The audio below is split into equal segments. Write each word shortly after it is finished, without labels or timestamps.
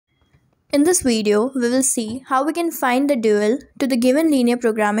In this video, we will see how we can find the dual to the given linear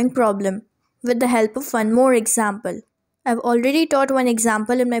programming problem with the help of one more example. I've already taught one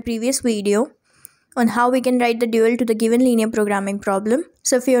example in my previous video on how we can write the dual to the given linear programming problem.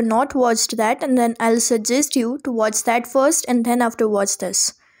 So if you have not watched that, and then I'll suggest you to watch that first and then after watch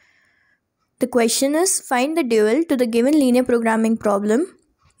this. The question is, find the dual to the given linear programming problem.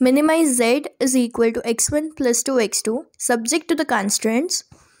 Minimize z is equal to x1 plus 2x2 subject to the constraints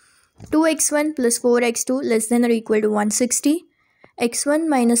 2x1 plus 4x2 less than or equal to 160, x1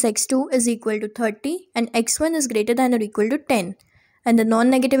 minus x2 is equal to 30 and x1 is greater than or equal to 10, and the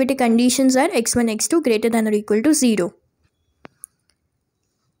non-negativity conditions are x1, x2 greater than or equal to 0.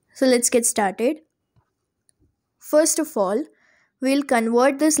 So let's get started. First of all, we'll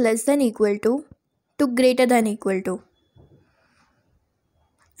convert this less than equal to greater than equal to.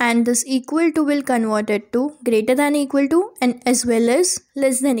 And this equal to will convert it to greater than equal to and as well as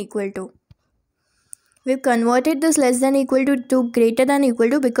less than equal to. We've converted this less than equal to greater than equal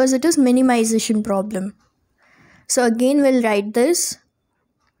to because it is minimization problem. So again we'll write this.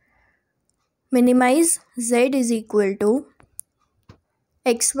 Minimize z is equal to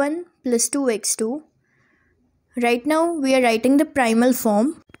x1 plus 2x2. Right now we are writing the primal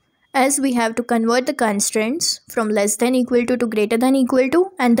form, as we have to convert the constraints from less than equal to greater than equal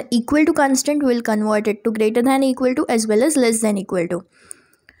to, and the equal to constant will convert it to greater than equal to as well as less than equal to.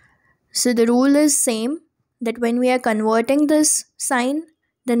 So the rule is same, that when we are converting this sign,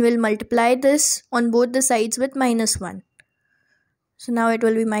 then we'll multiply this on both the sides with -1. So now it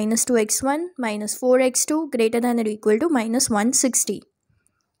will be minus 2x1 minus 4x2 greater than or equal to minus 160.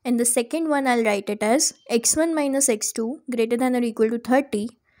 And the second one I'll write it as x1 minus x2 greater than or equal to 30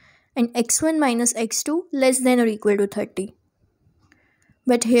 and x1 minus x2 less than or equal to 30.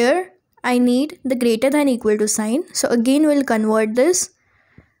 But here I need the greater than equal to sign. So again we'll convert this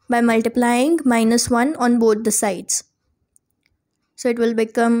by multiplying -1 on both the sides. So it will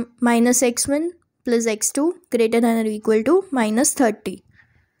become minus x1 plus x2 greater than or equal to minus 30.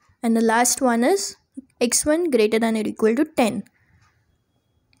 And the last one is x1 greater than or equal to 10.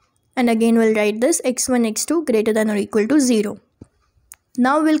 And again we'll write this x1, x2 greater than or equal to 0.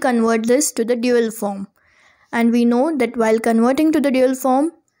 Now we'll convert this to the dual form. And we know that while converting to the dual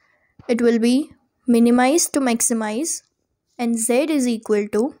form, it will be minimize to maximize, and z is equal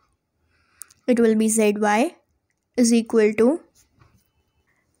to, it will be zy is equal to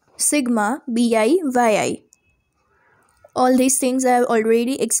sigma bi yi. All these things I have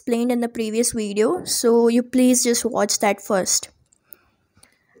already explained in the previous video, so you please just watch that first.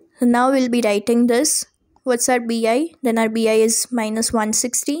 So now we'll be writing this. What's our bi? Then our bi is minus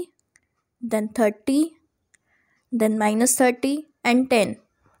 160, then 30, then minus 30 and 10.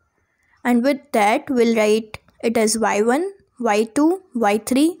 And with that we'll write it as y1, y2,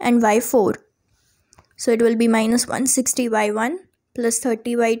 y3 and y4. So it will be minus 160 y1 plus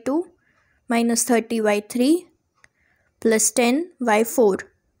 30 y2 minus 30 y3 plus 10 y4.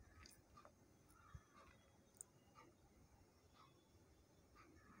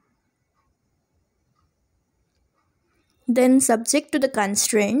 Then subject to the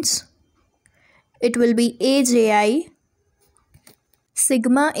constraints, it will be aji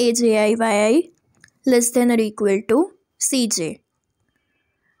sigma aji yi less than or equal to cj.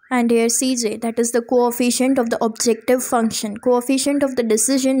 And here cj, that is the coefficient of the objective function, coefficient of the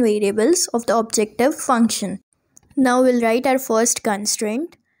decision variables of the objective function. Now we'll write our first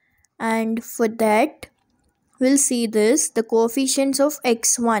constraint, and for that we'll see this, the coefficients of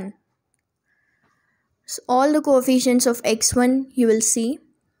x1. So all the coefficients of x1 you will see.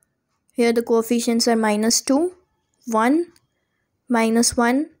 Here the coefficients are -2, 1,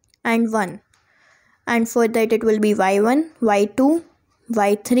 -1 and 1. And for that it will be y1, y2,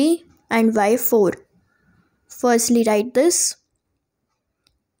 y3 and y4. Firstly write this,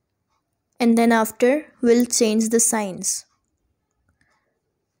 and then after we'll change the signs.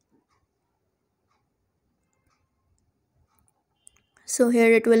 So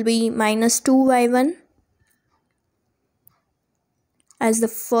here it will be -2 y1, as the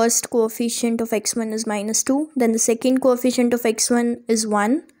first coefficient of x1 is -2, then the second coefficient of x1 is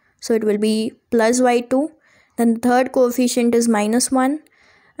 1, so it will be plus y2, then the third coefficient is -1,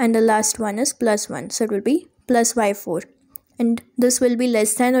 and the last one is +1, so it will be plus y4. And this will be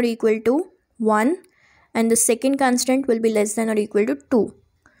less than or equal to 1, and the second constant will be less than or equal to 2,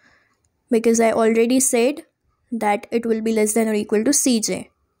 because I already said that it will be less than or equal to cj.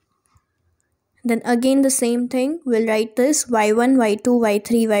 Then again the same thing, we'll write this y1, y2,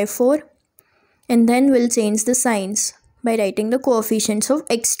 y3, y4, and then we'll change the signs by writing the coefficients of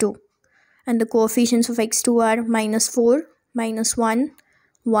x2. And the coefficients of x2 are -4, -1,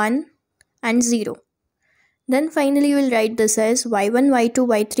 1, and 0. Then finally you will write this as y1, y2,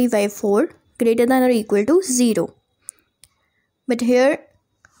 y3, y4 greater than or equal to 0. But here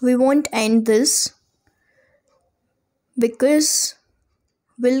we won't end this, because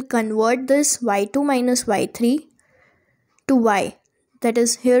we'll convert this y2 minus y3 to y. That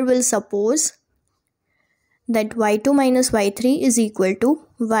is, here we'll suppose that y2 minus y3 is equal to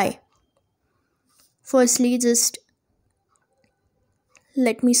y. Firstly, just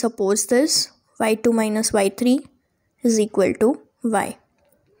let me suppose this y2 minus y3 is equal to y.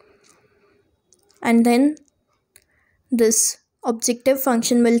 And then this objective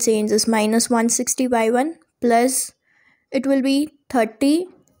function will change as minus 160 y1 plus it will be 30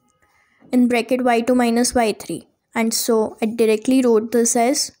 in bracket y2 minus y3. And so I directly wrote this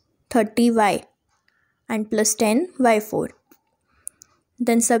as 30y and plus 10 y4.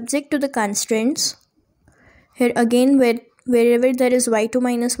 Then subject to the constraints, here again wherever there is y2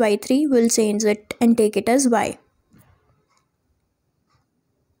 minus y3, we'll change it and take it as y.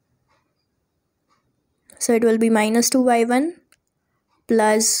 So it will be minus 2y1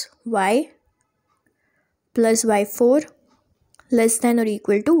 plus y plus y4 less than or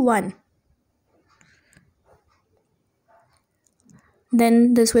equal to 1.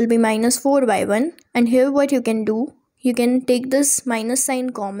 Then this will be minus 4y1, and here what you can do, you can take this minus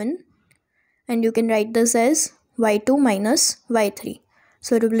sign common and you can write this as y2 minus y3.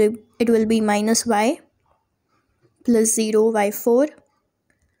 So it will be minus y plus 0 y4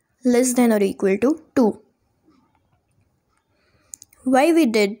 less than or equal to 2. Why we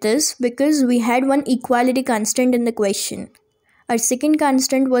did this? Because we had one equality constant in the question. Our second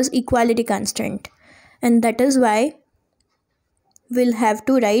constant was equality constant, and that is why we'll have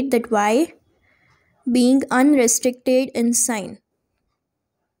to write that y being unrestricted in sign.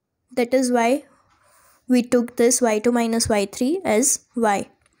 That is why we took this y2 minus y3 as y.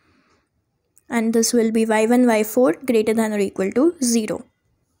 And this will be y1, y4 greater than or equal to 0.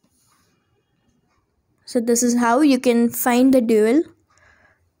 So this is how you can find the dual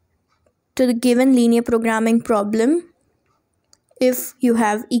to the given linear programming problem if you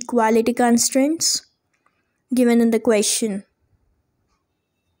have equality constraints given in the question.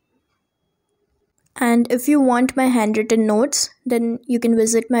 And if you want my handwritten notes, then you can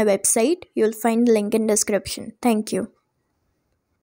visit my website. You'll find the link in description. Thank you.